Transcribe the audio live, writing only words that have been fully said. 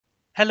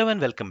Hello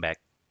and welcome back.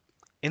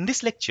 In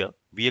this lecture,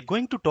 we are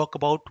going to talk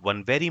about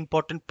one very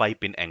important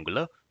pipe in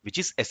Angular, which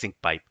is async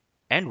pipe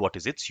and what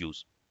is its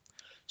use.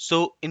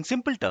 So in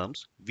simple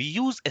terms, we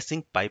use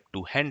async pipe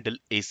to handle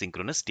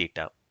asynchronous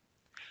data.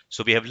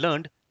 So we have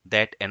learned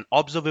that an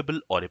observable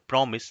or a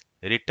promise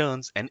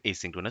returns an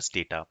asynchronous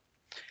data,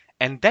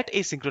 and that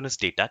asynchronous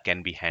data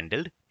can be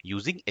handled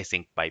using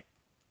async pipe.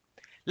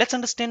 Let's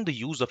understand the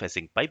use of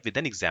async pipe with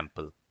an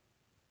example.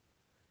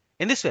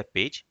 In this web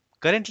page,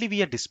 currently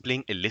we are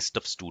displaying a list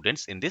of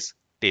students in this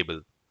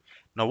table.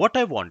 Now what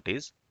I want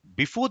is,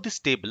 before this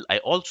table, I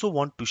also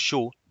want to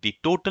show the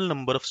total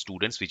number of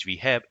students which we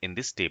have in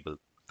this table.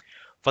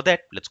 For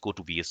that, let's go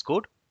to VS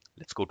Code,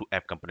 let's go to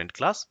app component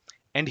class,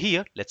 and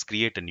here let's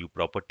create a new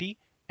property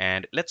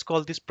and let's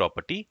call this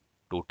property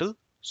total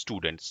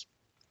students.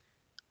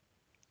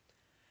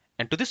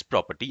 And to this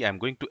property, I'm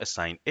going to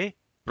assign a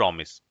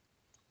promise.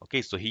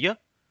 Okay, so here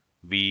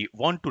we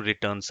want to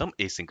return some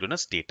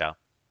asynchronous data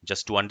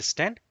just to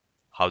understand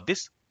how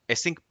this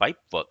async pipe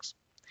works.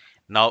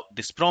 Now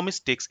this promise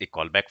takes a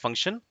callback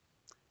function,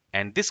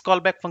 and this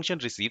callback function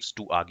receives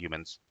two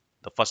arguments.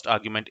 The first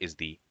argument is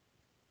the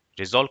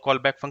resolve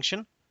callback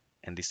function,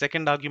 and the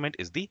second argument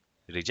is the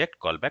reject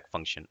callback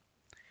function.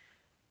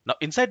 Now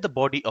inside the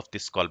body of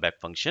this callback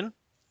function,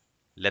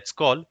 let's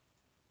call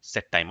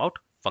setTimeout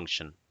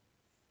function.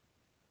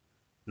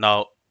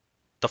 Now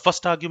the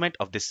first argument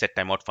of this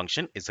setTimeout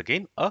function is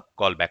again a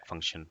callback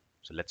function.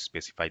 So let's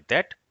specify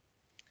that.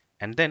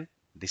 And then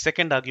the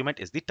second argument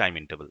is the time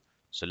interval.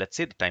 So let's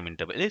say the time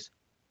interval is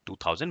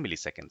 2000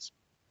 milliseconds.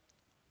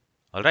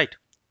 All right.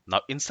 Now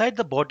inside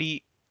the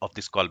body of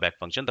this callback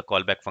function, the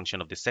callback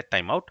function of the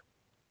setTimeout,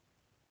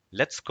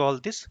 let's call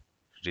this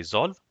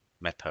resolve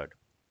method.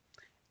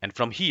 And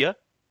from here,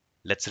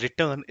 let's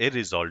return a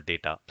resolved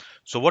data.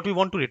 So what we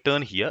want to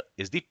return here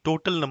is the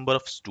total number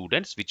of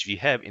students which we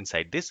have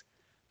inside this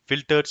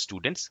filtered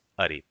students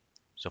array.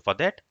 So for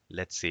that,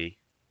 let's say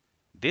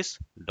this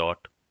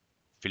dot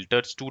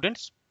filtered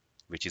students,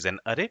 which is an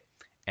array,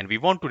 and we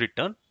want to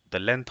return the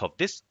length of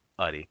this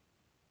array.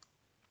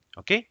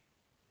 Okay.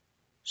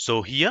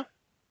 So here,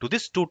 to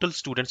this total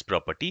students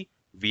property,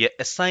 we are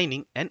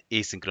assigning an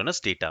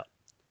asynchronous data.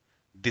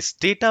 This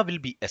data will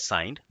be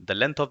assigned, the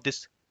length of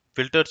this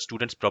filtered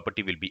students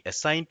property will be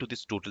assigned to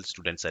this total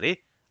students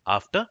array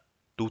after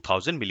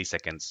 2000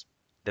 milliseconds.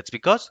 That's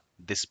because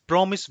this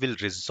promise will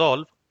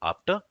resolve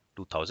after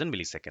 2000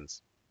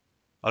 milliseconds.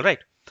 All right.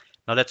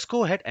 Now let's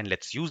go ahead and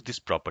let's use this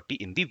property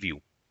in the view.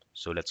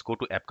 So let's go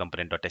to app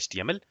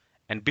component.html,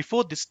 and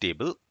before this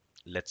table,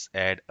 let's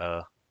add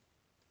a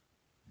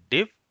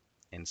div.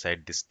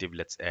 Inside this div,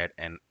 let's add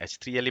an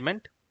h3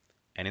 element,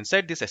 and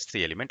inside this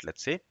h3 element,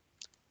 let's say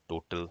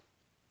total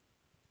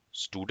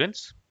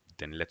students.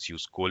 Then let's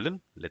use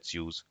colon, let's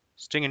use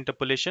string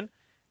interpolation,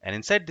 and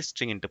inside this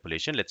string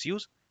interpolation, let's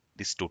use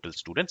this total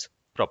students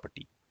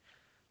property.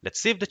 Let's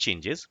save the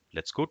changes.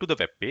 Let's go to the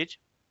web page,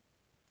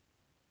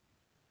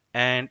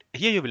 and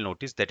here you will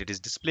notice that it is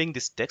displaying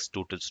this text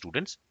total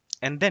students,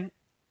 and then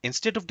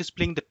instead of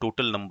displaying the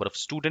total number of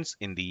students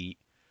in the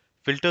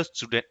filter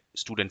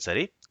students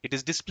array, it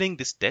is displaying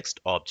this text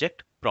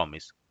object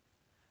promise.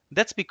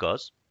 That's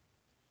because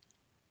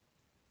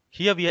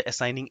here we are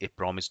assigning a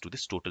promise to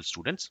this total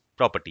students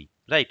property,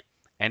 right?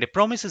 And a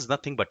promise is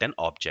nothing but an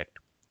object.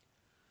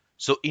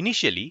 So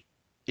initially,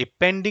 a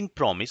pending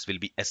promise will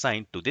be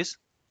assigned to this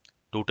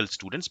total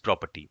students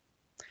property.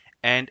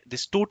 And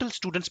this total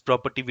students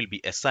property will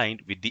be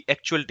assigned with the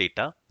actual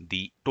data,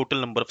 the total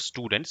number of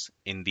students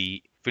in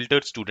the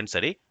filtered students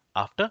array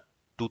after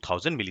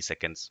 2000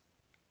 milliseconds.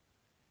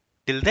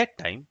 Till that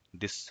time,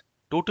 this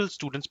total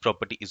students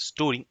property is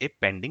storing a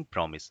pending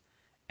promise,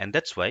 and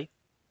that's why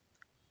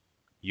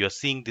you are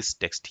seeing this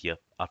text here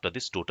after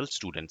this total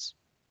students.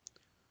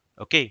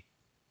 Okay.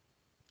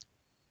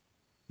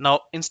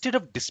 Now, instead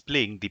of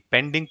displaying the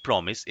pending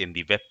promise in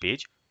the web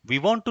page, we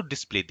want to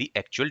display the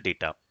actual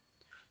data.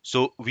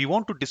 So we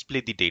want to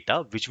display the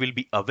data which will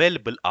be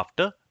available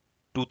after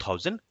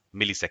 2000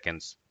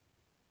 milliseconds.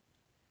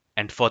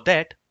 And for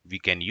that, we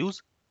can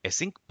use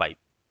async pipe.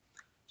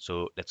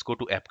 So let's go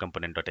to app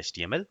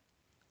component.html,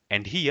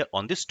 and here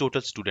on this total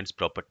students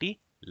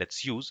property,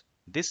 let's use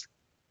this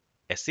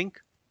async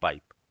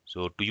pipe.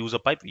 So to use a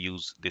pipe, we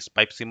use this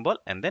pipe symbol,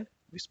 and then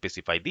we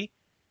specify the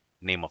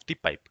name of the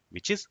pipe,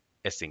 which is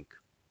async.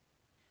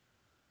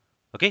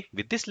 Okay,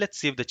 with this,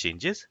 let's save the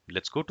changes.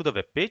 Let's go to the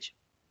web page.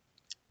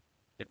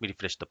 Let me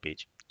refresh the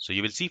page. So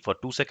you will see for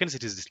 2 seconds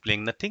it is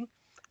displaying nothing,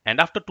 and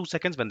after 2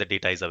 seconds when the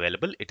data is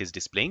available, it is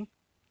displaying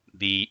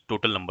the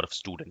total number of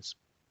students.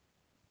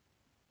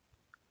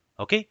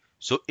 Okay,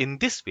 so in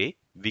this way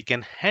we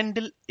can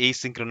handle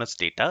asynchronous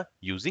data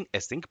using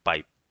async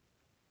pipe.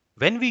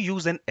 When we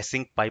use an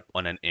async pipe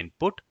on an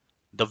input,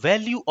 the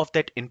value of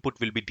that input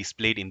will be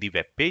displayed in the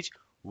web page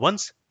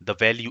once the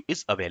value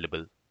is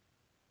available.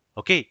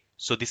 Okay,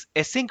 so this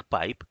async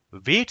pipe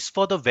waits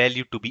for the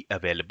value to be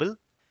available,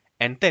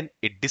 and then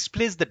it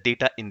displays the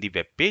data in the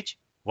web page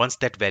once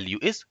that value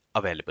is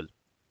available.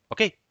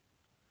 Okay.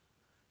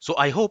 So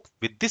I hope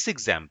with this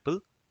example,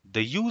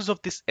 the use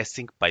of this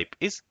async pipe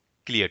is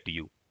clear to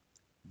you.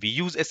 We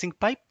use async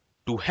pipe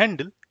to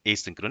handle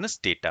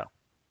asynchronous data.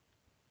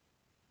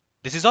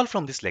 This is all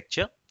from this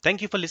lecture.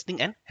 Thank you for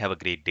listening and have a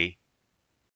great day.